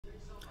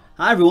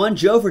Hi everyone,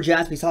 Joe for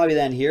Jaspys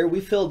Hobbyland here. We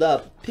filled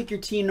up Pick Your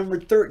Team number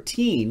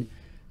 13,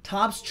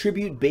 Topps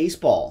Tribute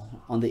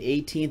Baseball on the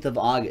 18th of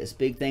August.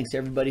 Big thanks to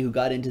everybody who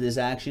got into this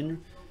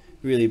action.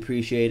 Really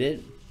appreciate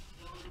it.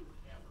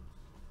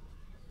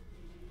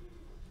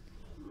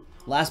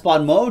 Last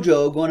spot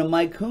mojo going to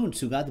Mike Kuntz,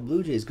 who got the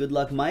Blue Jays. Good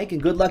luck, Mike,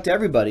 and good luck to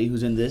everybody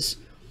who's in this.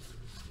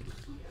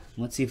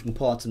 Let's see if we can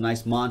pull out some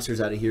nice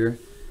monsters out of here.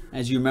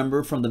 As you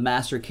remember from the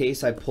master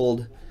case, I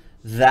pulled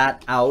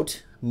that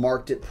out,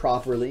 marked it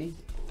properly.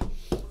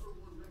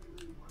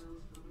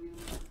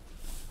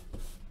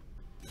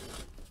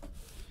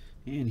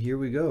 And here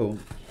we go.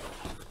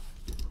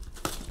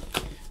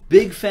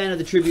 Big fan of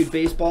the Tribute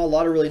Baseball. A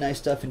lot of really nice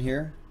stuff in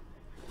here.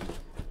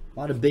 A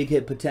lot of big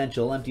hit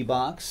potential. Empty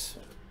box.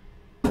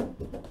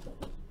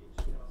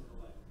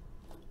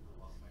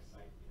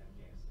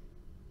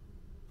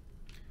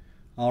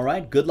 All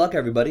right. Good luck,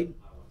 everybody.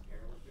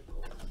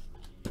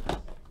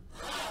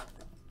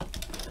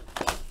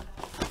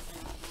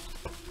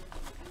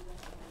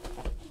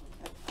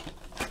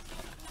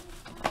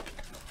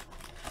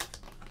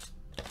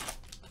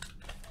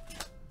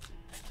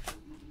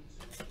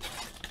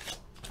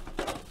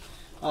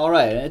 All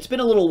right, it's been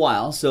a little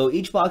while, so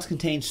each box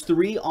contains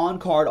 3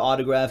 on-card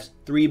autographs,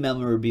 3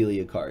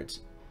 memorabilia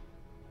cards.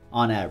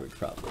 On average,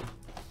 probably.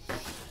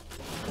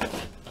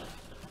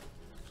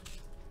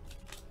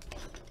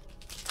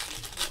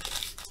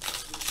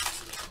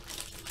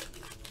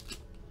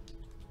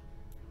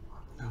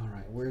 All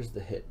right, where's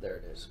the hit? There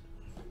it is.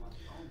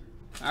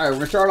 All right, we're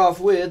going to start off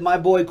with my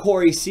boy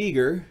Corey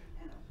Seager.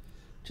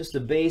 Just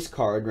a base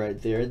card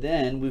right there.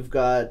 Then we've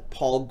got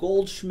Paul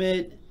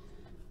Goldschmidt,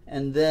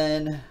 and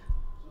then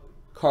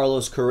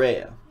Carlos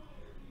Correa.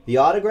 The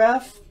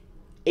autograph,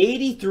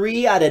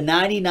 83 out of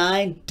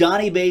 99,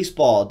 Donnie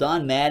Baseball,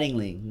 Don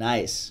Mattingly.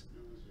 Nice.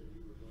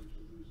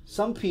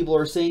 Some people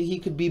are saying he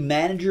could be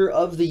manager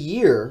of the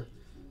year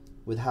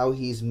with how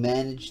he's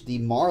managed the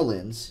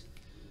Marlins.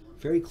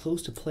 Very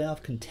close to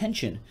playoff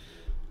contention.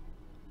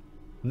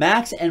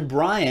 Max and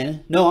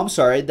Brian, no, I'm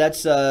sorry,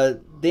 that's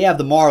they have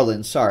the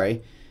Marlins,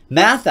 sorry.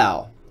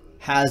 Mathau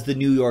has the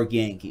New York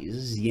Yankees.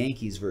 This is the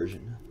Yankees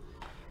version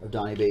of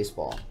Donnie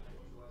Baseball.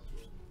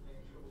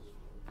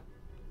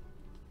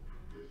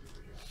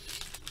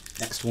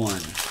 Next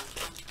one,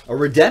 a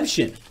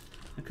redemption.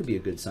 That could be a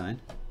good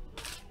sign.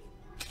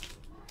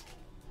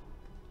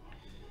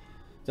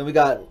 Then we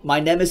got my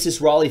nemesis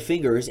Raleigh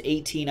Fingers,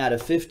 18 out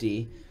of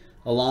 50,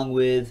 along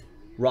with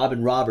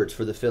Robin Roberts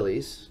for the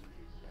Phillies.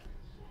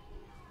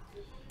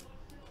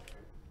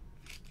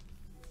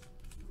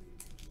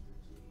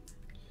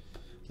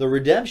 The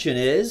redemption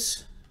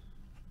is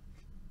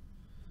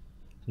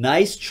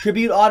nice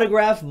tribute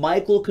autograph,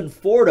 Michael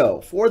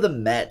Conforto for the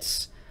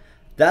Mets.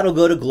 That'll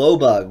go to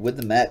Glowbug with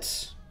the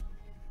Mets.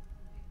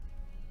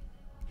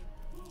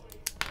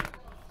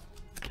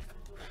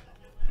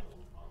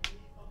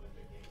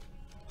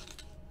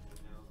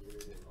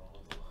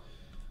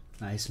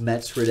 Nice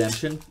Mets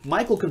redemption.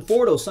 Michael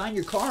Conforto, sign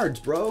your cards,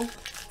 bro.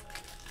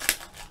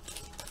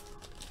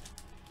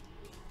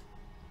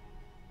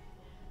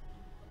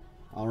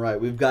 All right,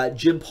 we've got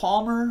Jim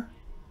Palmer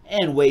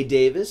and Wade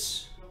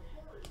Davis.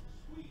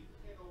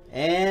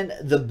 And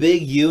the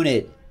big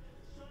unit.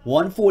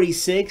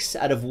 146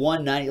 out of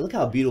 190. Look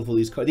how beautiful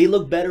these cards. They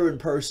look better in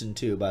person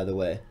too, by the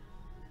way.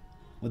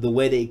 With the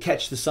way they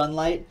catch the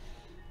sunlight.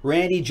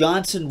 Randy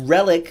Johnson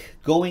relic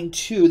going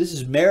to, this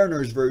is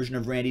Mariners version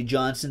of Randy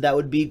Johnson. That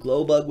would be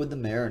Glowbug with the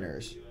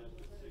Mariners.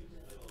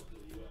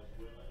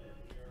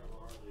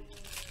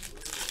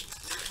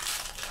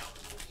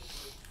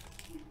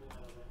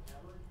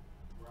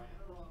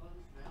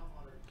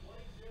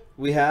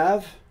 We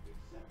have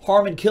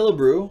Harmon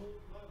Killebrew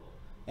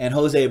and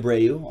Jose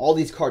Abreu. All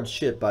these cards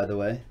ship, by the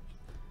way.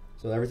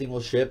 So everything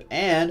will ship.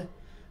 And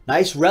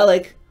nice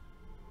relic,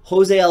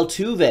 Jose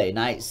Altuve.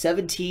 Nice.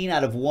 17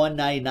 out of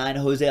 199,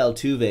 Jose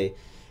Altuve.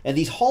 And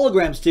these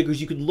hologram stickers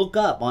you can look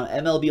up on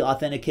MLB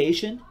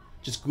authentication.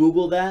 Just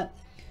Google that.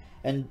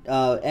 And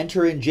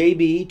enter in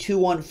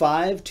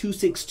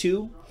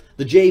JB215262.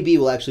 The JB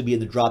will actually be in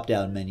the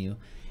drop-down menu.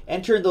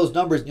 Enter in those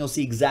numbers and you'll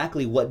see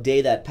exactly what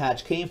day that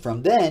patch came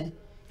from. Then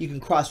you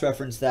can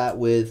cross-reference that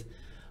with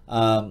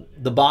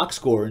the box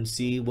score and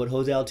see what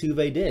Jose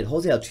Altuve did.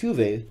 Jose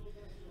Altuve, I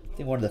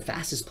think one of the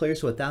fastest players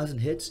to 1,000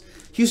 hits.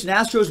 Houston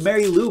Astros,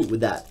 Mary Lou with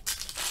that.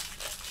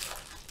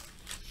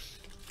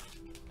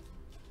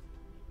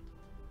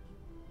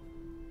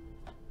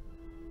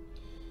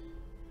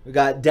 We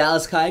got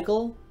Dallas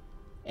Keuchel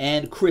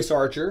and Chris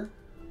Archer.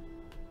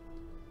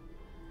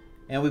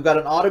 And we've got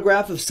an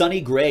autograph of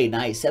Sonny Gray.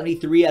 Nice.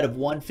 73 out of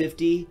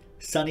 150,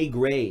 Sonny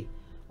Gray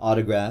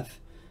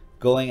autograph.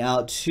 Going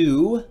out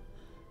to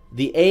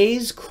the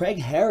A's, Craig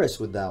Harris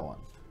with that one.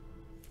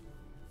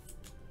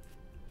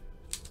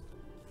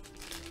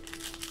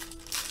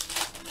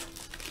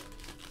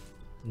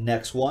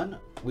 Next one,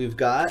 we've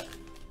got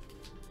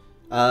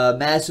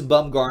Madison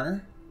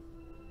Bumgarner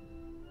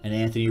and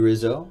Anthony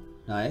Rizzo.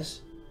 Nice.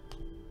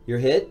 Your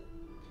hit.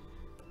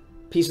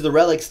 Piece of the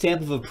relic,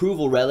 stamp of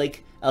approval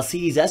relic,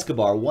 Alcides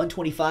Escobar,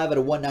 125 out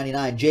of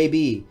 199.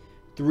 JB,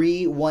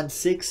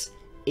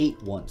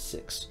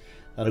 316816.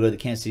 That'll go to the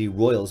Kansas City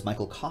Royals.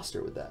 Michael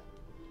Koster with that.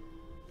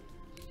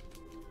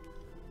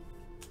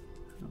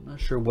 I'm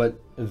not sure what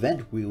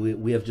event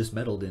we have just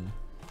medaled in.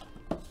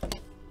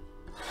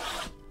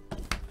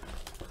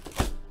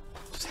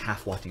 Just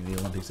half watching the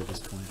Olympics at this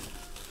point.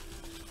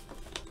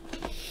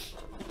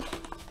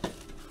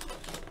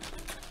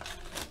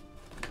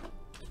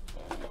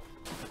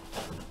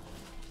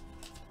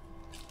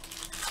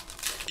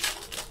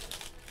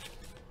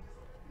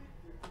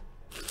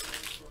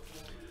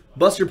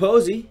 Buster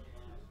Posey,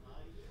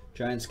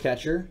 Giants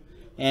catcher,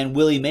 and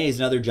Willie Mays,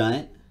 another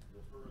Giant.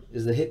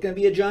 Is the hit going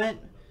to be a Giant?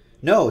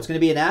 No, it's going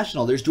to be a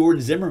National. There's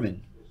Jordan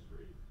Zimmerman.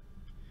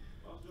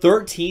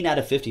 13 out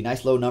of 50.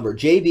 Nice low number.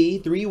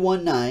 JB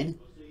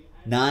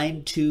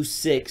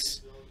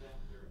 319926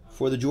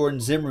 for the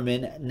Jordan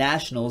Zimmerman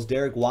Nationals.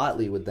 Derek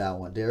Watley with that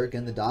one. Derek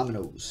and the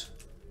Dominoes.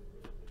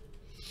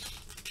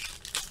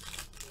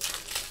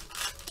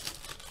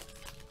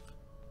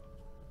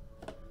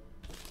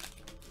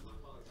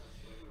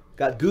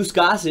 Got Goose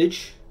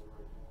Gossage,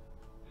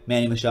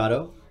 Manny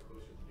Machado.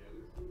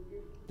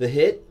 The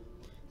hit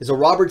is a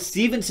Robert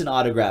Stevenson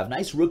autograph.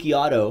 Nice rookie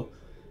auto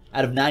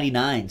out of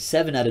 99.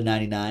 7 out of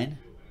 99.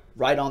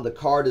 Right on the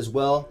card as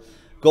well.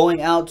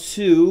 Going out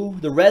to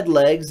the Red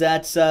Legs,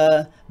 that's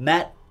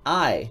Matt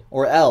I,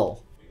 or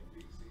L.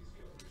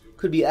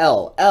 Could be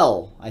L.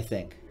 L, I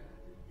think.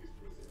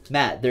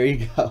 Matt, there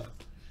you go.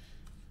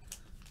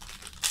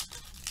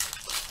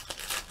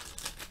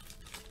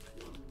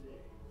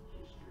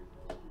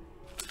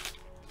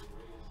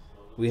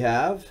 We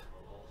have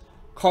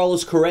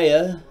Carlos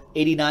Correa,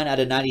 89 out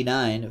of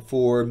 99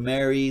 for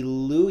Mary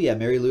Lou. Yeah,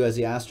 Mary Lou has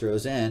the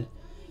Astros. And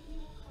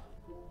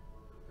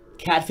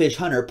Catfish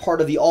Hunter,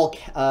 part of the all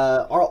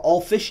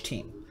fish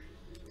team.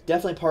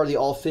 Definitely part of the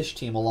all fish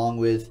team, along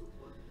with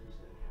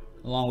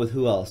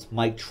who else?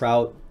 Mike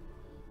Trout,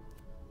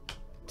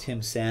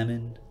 Tim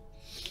Salmon.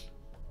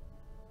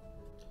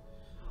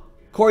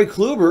 Corey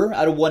Kluber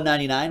out of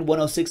 199,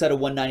 106 out of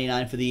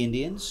 199 for the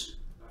Indians.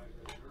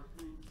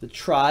 The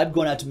Tribe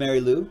going out to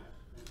Mary Lou.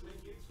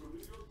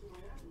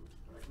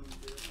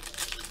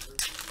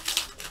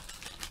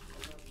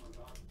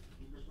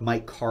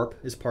 Mike Carp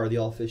is part of the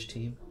all-fish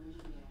team.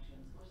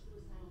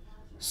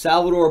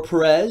 Salvador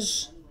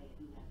Perez.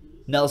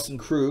 Nelson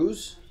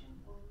Cruz.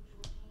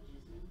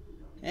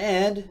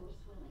 And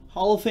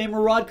Hall of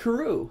Famer Rod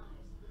Carew.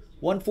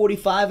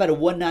 145 out of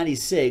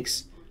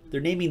 196.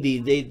 They're naming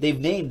they've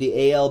named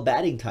the AL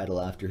batting title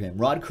after him.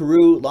 Rod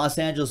Carew, Los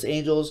Angeles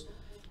Angels,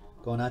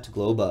 going out to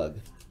Glowbug.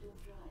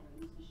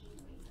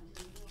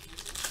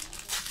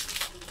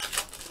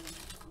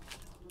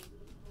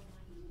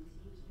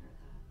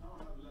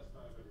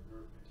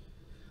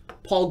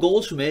 Paul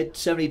Goldschmidt,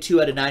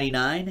 72 out of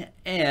 99.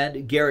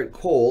 And Garrett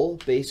Cole,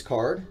 base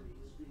card.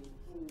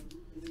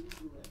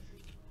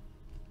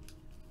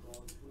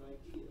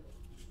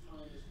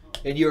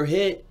 And your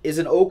hit is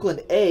an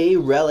Oakland A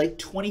relic,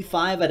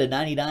 25 out of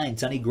 99,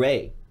 Sonny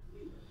Gray.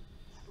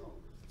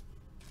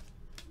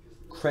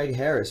 Craig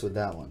Harris with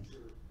that one.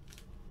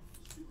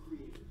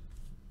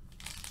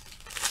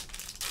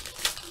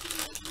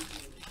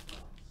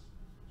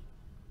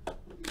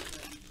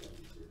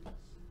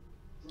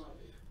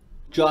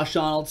 Josh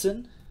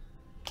Donaldson.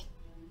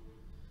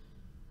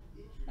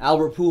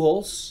 Albert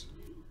Pujols.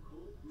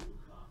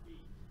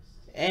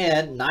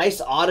 And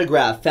nice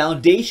autograph.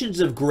 Foundations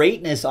of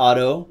Greatness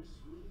auto.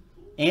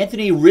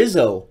 Anthony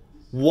Rizzo.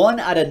 1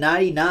 out of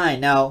 99.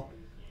 Now,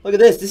 look at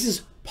this. This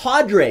is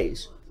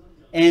Padres.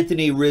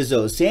 Anthony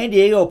Rizzo. San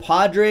Diego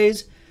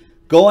Padres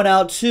going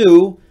out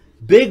to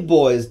Big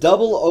Boys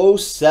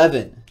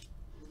 007.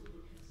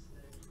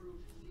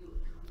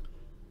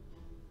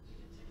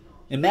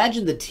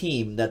 Imagine the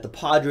team that the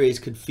Padres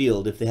could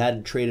field if they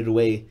hadn't traded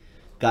away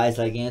guys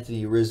like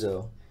Anthony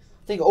Rizzo.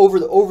 I think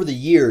over the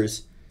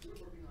years,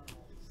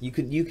 you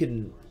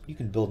can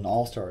build an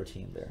all-star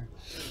team there.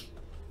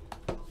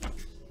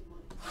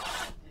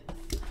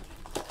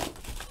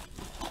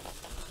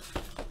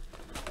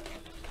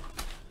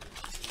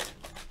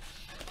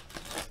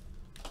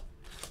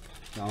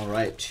 All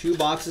right, 2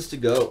 boxes to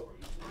go.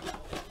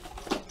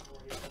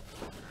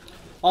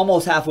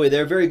 Almost halfway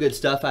there. Very good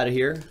stuff out of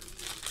here.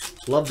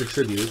 Love the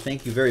tribute.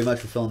 Thank you very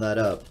much for filling that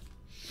up.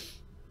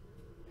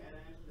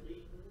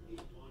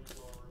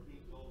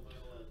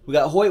 We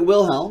got Hoyt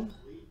Wilhelm.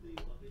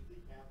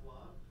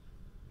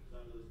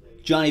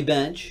 Johnny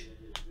Bench.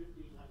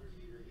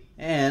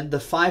 And the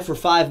 5 for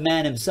 5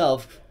 man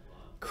himself,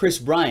 Chris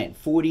Bryant.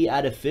 40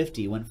 out of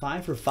 50. Went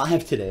 5 for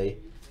 5 today.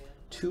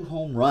 2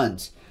 home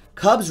runs.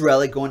 Cubs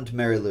relic going to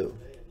Mary Lou.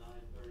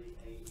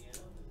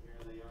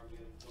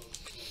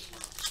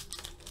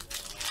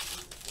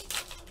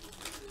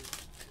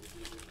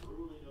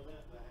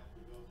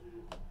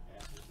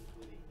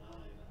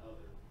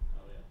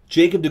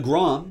 Jacob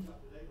deGrom.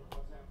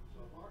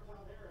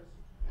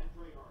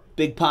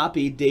 Big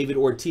Poppy, David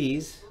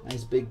Ortiz.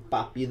 Nice Big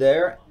Poppy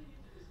there.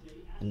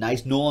 A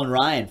nice Nolan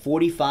Ryan.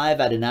 45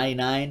 out of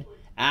 99.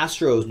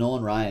 Astros,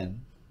 Nolan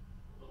Ryan.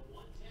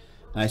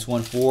 Nice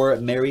one for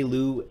Mary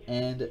Lou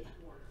and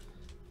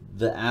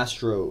the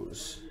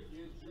Astros.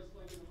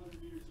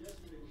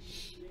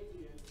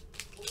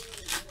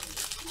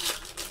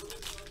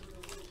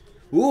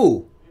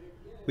 Ooh,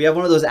 we have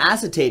one of those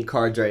acetate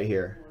cards right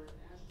here.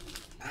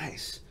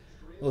 Nice.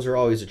 Those are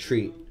always a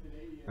treat.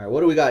 All right,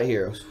 what do we got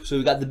here? So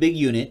we got the big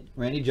unit,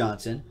 Randy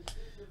Johnson.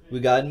 We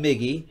got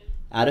Miggy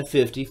out of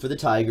 50 for the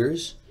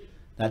Tigers.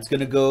 That's going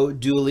to go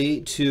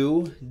duly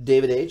to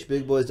David H.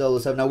 Big Boys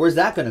 007. Now, where's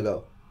that going to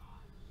go?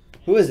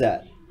 Who is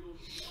that?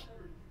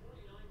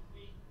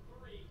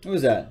 Who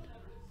is that?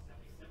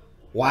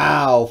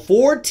 Wow,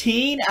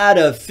 14 out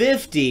of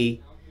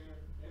 50.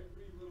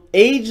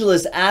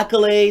 Ageless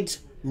accolades,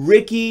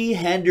 Ricky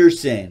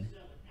Henderson.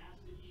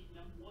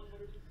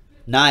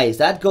 Nice.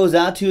 That goes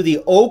out to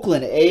the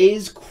Oakland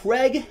A's,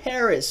 Craig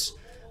Harris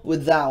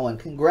with that one.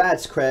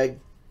 Congrats, Craig.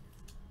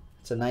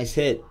 It's a nice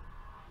hit.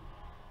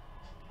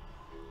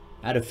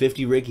 Out of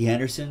 50, Ricky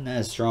Henderson. That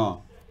is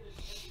strong.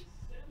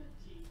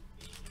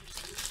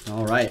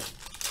 All right.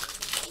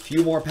 A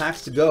few more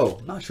packs to go.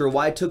 I'm not sure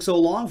why it took so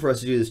long for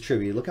us to do this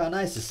trivia. Look how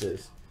nice this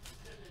is.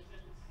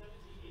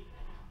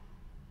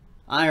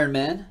 Iron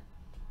Man.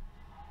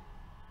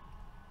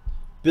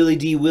 Billy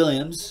D.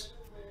 Williams.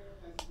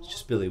 It's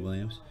just Billy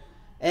Williams.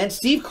 And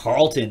Steve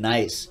Carlton.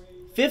 Nice.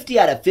 50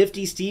 out of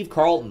 50, Steve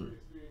Carlton.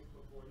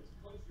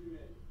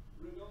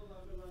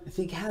 I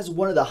think has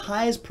one of the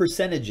highest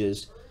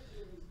percentages.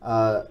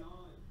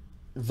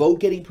 Vote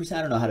getting percent.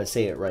 I don't know how to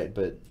say it right,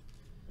 but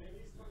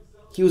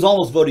he was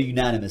almost voted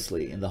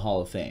unanimously in the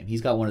Hall of Fame.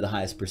 He's got one of the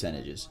highest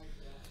percentages.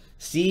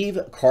 Steve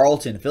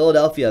Carlton,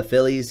 Philadelphia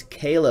Phillies.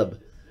 Caleb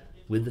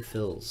with the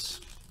Phils.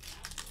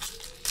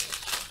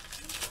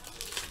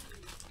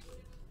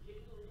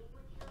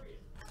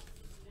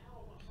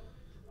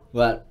 We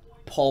got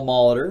Paul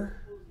Molitor.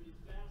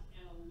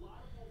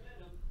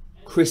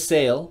 Chris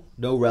Sale.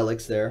 No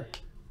relics there.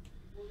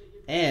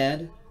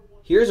 And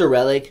here's a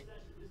relic.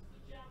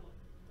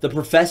 The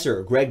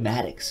Professor, Greg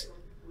Maddux.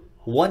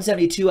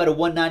 172 out of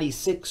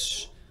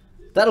 196.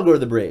 That'll go to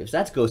the Braves.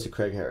 That goes to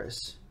Craig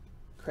Harris.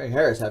 Craig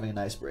Harris having a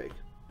nice break.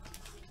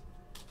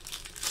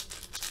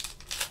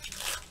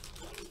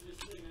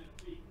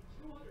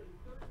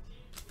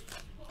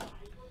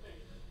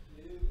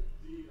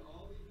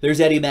 There's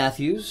Eddie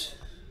Matthews.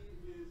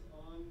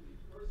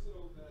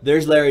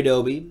 There's Larry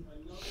Doby.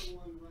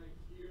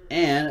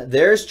 And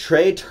there's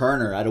Trey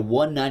Turner out of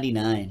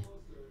 199.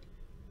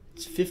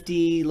 It's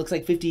 50, looks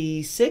like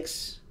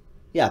 56.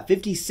 Yeah,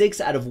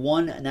 56 out of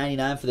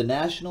 199 for the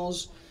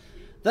Nationals.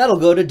 That'll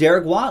go to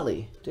Derek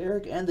Watley.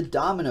 Derek and the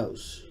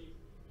Dominoes.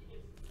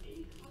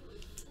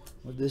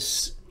 With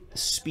this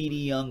speedy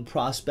young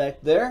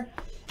prospect there.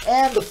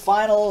 And the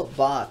final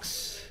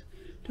box.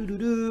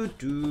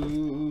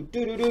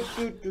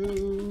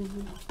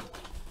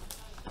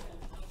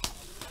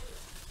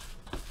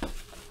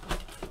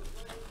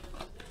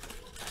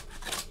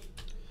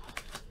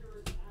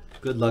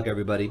 Good luck,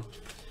 everybody.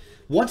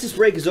 Once this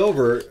break is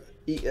over,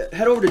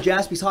 head over to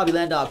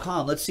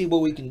JaspysHobbyland.com. Let's see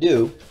what we can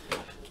do.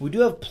 We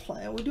do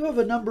have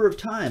a number of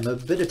time, a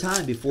bit of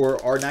time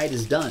before our night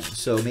is done.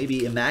 So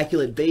maybe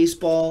Immaculate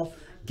Baseball,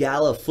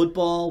 Gala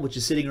Football, which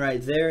is sitting right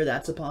there.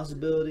 That's a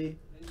possibility.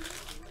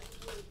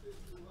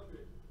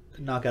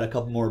 Could knock out a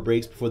couple more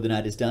breaks before the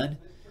night is done.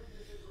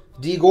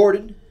 D.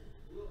 Gordon,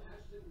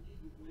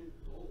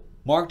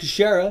 Mark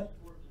Teixeira,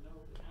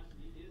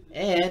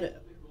 and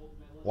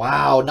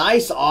wow,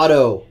 nice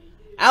auto.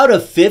 Out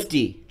of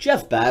 50,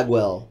 Jeff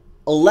Bagwell.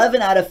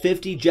 11 out of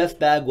 50, Jeff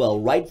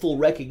Bagwell. Rightful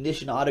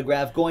recognition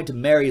autograph going to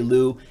Mary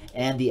Lou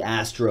and the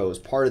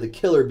Astros. Part of the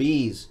Killer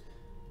Bees.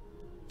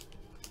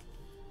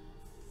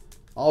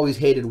 Always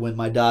hated when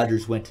my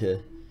Dodgers went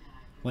to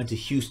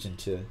Houston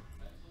to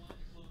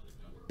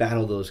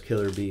battle those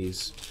Killer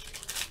Bees.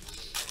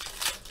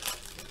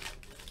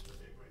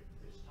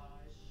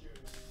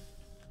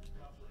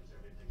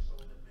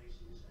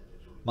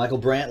 Michael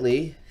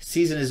Brantley.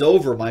 Season is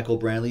over, Michael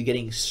Brantley.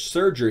 Getting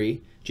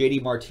surgery.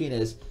 JD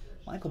Martinez.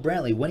 Michael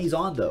Brantley, when he's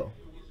on, though.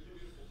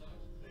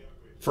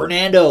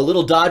 Fernando,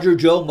 little Dodger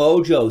Joe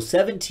Mojo.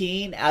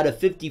 17 out of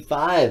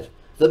 55.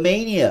 The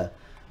Mania.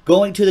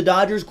 Going to the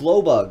Dodgers,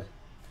 Glowbug.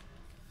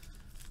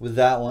 With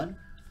that one.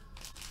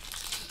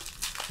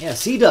 Yeah,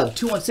 C-Dub,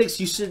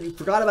 216. You said you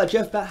forgot about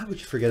Jeff Bagwell. How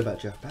could you forget about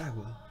Jeff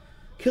Bagwell?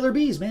 Killer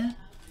Bees, man.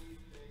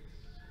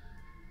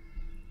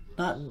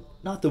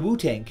 Not the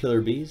Wu-Tang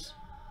Killer Bees.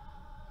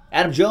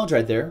 Adam Jones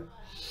right there.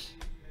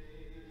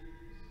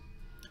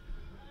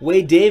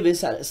 Wade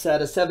Davis at a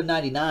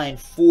 $7.99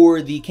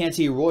 for the Kansas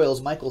City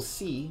Royals. Michael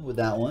C. with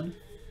that one.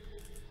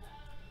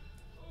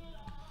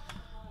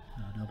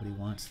 Oh, nobody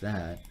wants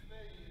that.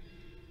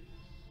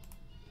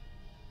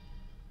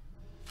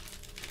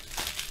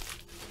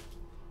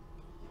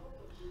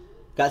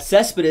 Got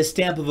Cespedes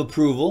stamp of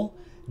approval.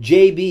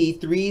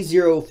 JB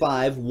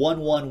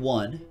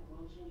 305111.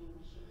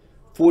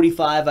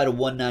 45 out of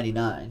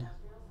 199.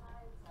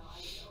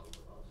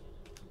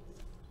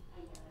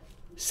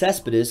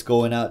 Cespedes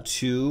going out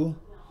to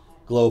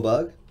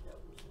Glowbug.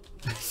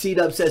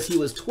 C-Dub says he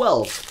was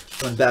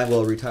 12 when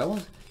Bagwell retired.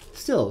 Well,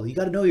 still, you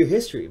got to know your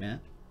history,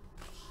 man.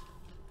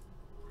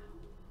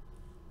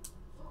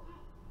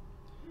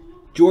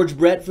 George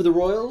Brett for the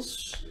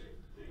Royals.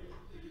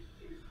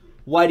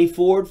 Whitey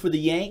Ford for the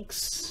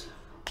Yanks.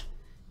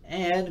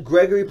 And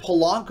Gregory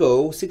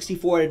Polanco,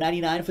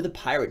 64/99 for the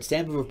Pirates.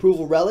 Stamp of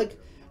approval relic.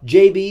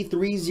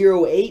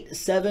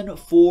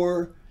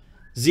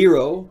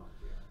 JB308740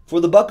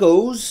 for the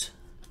Buccos.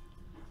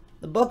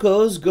 The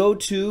Buccos go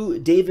to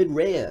David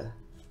Rea.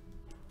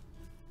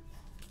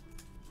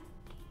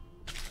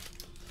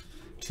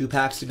 2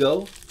 packs to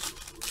go.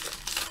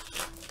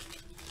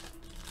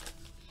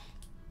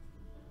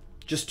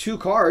 Just 2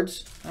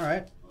 cards. All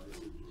right.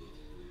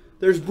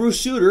 There's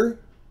Bruce Sutter.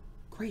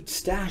 Great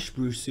stash,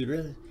 Bruce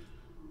Sutter.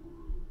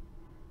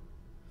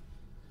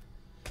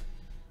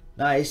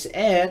 Nice.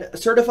 And a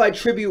certified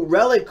tribute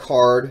relic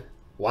card.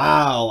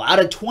 Wow. Out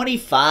of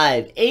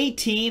 25.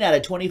 18 out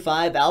of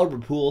 25.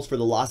 Albert Pujols for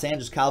the Los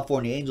Angeles,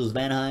 California Angels,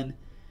 Anaheim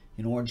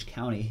in Orange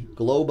County.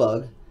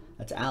 Glowbug.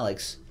 That's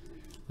Alex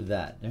with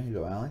that. There you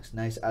go, Alex.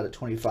 Nice out of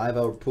 25.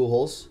 Albert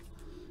Pujols.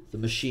 The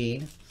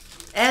machine.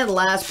 And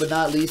last but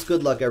not least,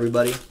 good luck,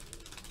 everybody.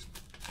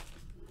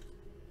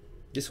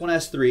 This one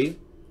has 3.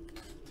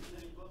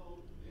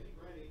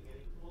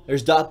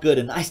 There's Doc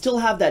Gooden. I still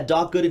have that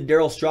Doc Gooden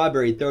Darryl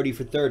Strawberry 30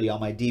 for 30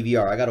 on my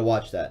DVR. I got to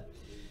watch that.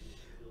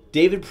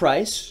 David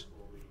Price.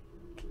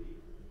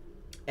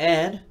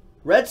 And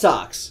Red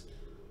Sox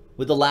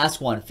with the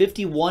last one.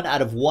 51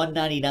 out of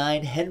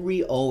 199.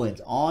 Henry Owens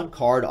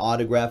on-card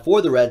autograph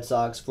for the Red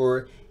Sox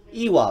for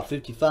EWA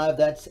 55.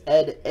 That's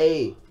Ed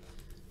A.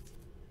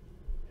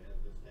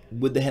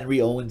 With the Henry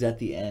Owens at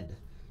the end.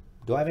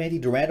 Do I have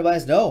anything to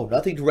randomize? No,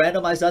 nothing to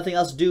randomize, nothing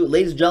else to do.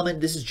 Ladies and gentlemen,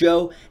 this is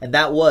Joe, and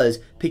that was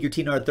Pick Your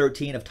Team number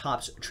 13 of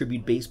Topps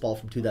Tribute Baseball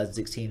from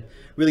 2016.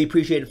 Really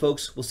appreciate it,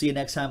 folks. We'll see you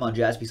next time on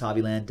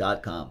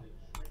JaspysHobbyland.com.